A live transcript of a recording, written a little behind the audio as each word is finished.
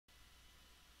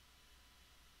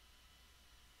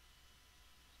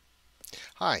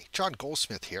Hi, John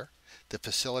Goldsmith here, the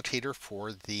facilitator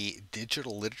for the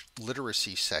digital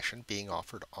literacy session being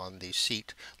offered on the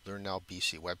CEET Learn Now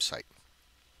BC website.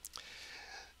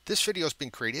 This video has been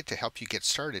created to help you get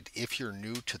started if you're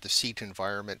new to the CEET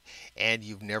environment and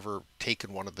you've never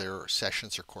taken one of their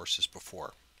sessions or courses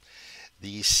before.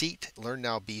 The CEET Learn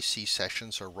Now BC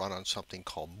sessions are run on something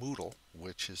called Moodle,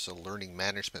 which is a learning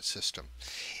management system.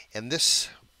 And this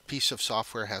piece of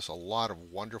software has a lot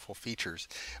of wonderful features,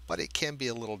 but it can be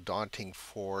a little daunting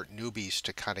for newbies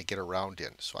to kind of get around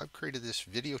in. So I've created this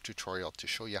video tutorial to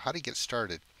show you how to get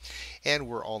started and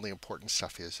where all the important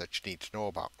stuff is that you need to know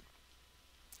about.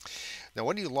 Now,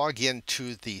 when you log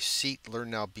into the CEET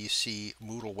Learn Now BC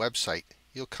Moodle website,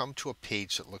 you'll come to a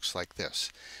page that looks like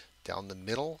this. Down the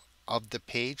middle of the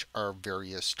page are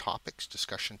various topics,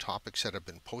 discussion topics that have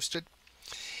been posted.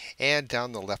 And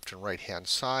down the left and right hand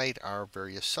side are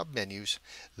various submenus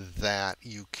that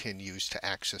you can use to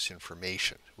access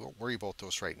information. We won't worry about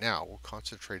those right now. We'll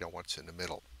concentrate on what's in the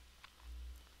middle.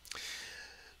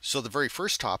 So the very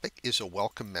first topic is a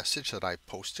welcome message that I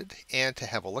posted, and to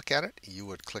have a look at it, you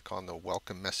would click on the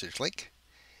welcome message link,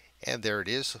 and there it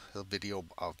is, a video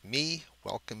of me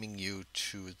welcoming you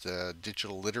to the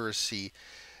digital literacy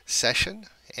session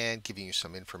and giving you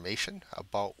some information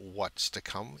about what's to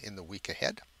come in the week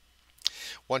ahead.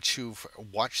 Once you've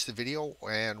watched the video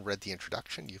and read the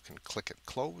introduction, you can click it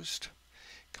closed,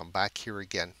 come back here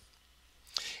again.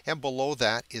 And below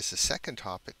that is the second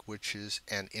topic, which is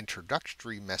an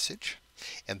introductory message.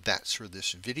 And that's where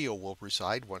this video will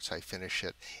reside once I finish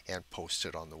it and post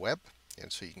it on the web.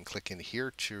 And so you can click in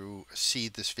here to see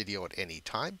this video at any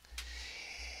time.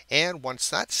 And once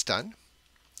that's done,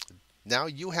 now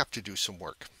you have to do some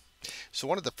work. So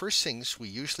one of the first things we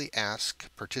usually ask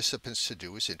participants to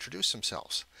do is introduce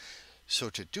themselves. So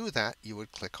to do that, you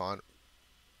would click on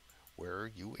where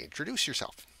you introduce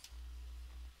yourself.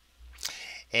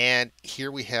 And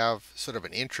here we have sort of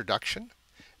an introduction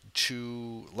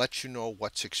to let you know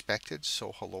what's expected.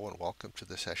 So hello and welcome to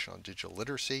the session on digital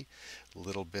literacy. A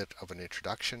little bit of an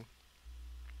introduction.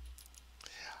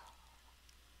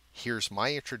 Here's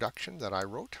my introduction that I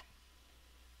wrote.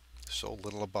 So a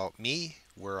little about me,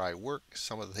 where I work,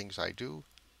 some of the things I do.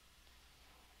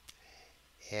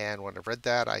 And when I've read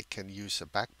that, I can use the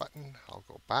back button. I'll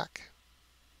go back.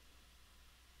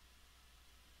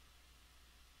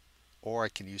 Or I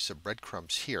can use the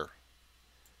breadcrumbs here.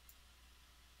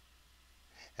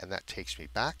 And that takes me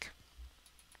back.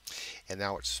 And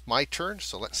now it's my turn.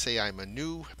 So let's say I'm a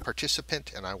new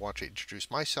participant and I want to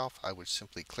introduce myself. I would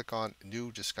simply click on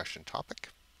New Discussion Topic.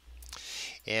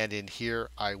 And in here,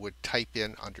 I would type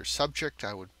in under subject,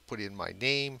 I would put in my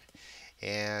name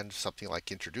and something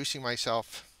like introducing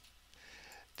myself.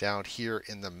 Down here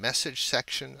in the message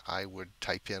section, I would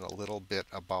type in a little bit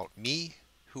about me,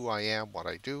 who I am, what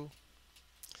I do.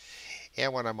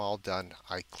 And when I'm all done,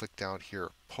 I click down here,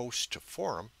 Post to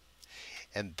Forum,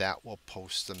 and that will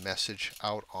post the message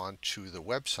out onto the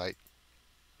website.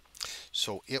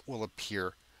 So it will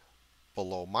appear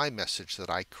below my message that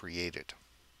I created.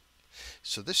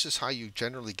 So this is how you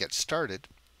generally get started.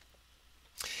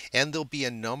 And there'll be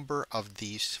a number of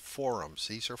these forums.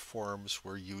 These are forums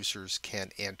where users can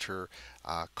enter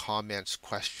comments,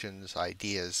 questions,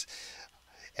 ideas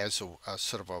as a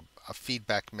sort of a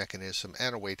feedback mechanism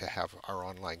and a way to have our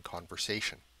online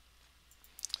conversation.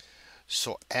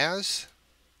 So as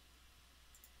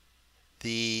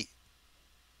the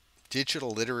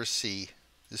digital literacy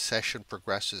session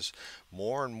progresses,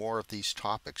 more and more of these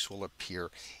topics will appear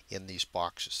in these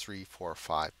boxes 3, 4,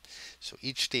 5. So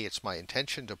each day it's my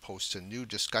intention to post a new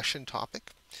discussion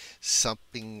topic,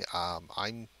 something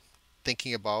I'm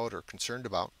thinking about or concerned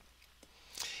about.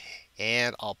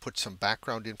 And I'll put some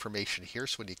background information here.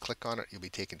 So when you click on it, you'll be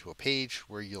taken to a page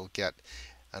where you'll get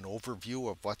an overview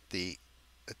of what the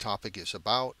topic is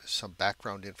about, some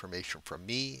background information from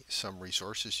me, some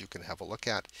resources you can have a look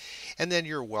at, and then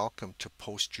you're welcome to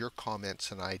post your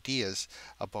comments and ideas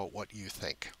about what you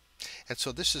think. And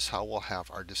so this is how we'll have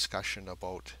our discussion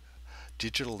about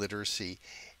digital literacy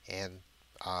and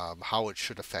how it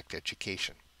should affect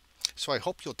education. So I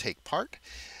hope you'll take part.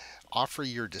 Offer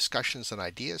your discussions and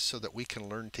ideas so that we can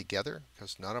learn together,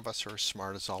 because none of us are as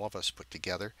smart as all of us put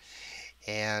together,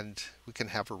 and we can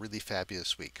have a really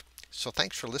fabulous week. So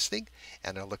thanks for listening,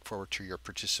 and I look forward to your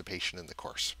participation in the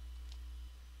course.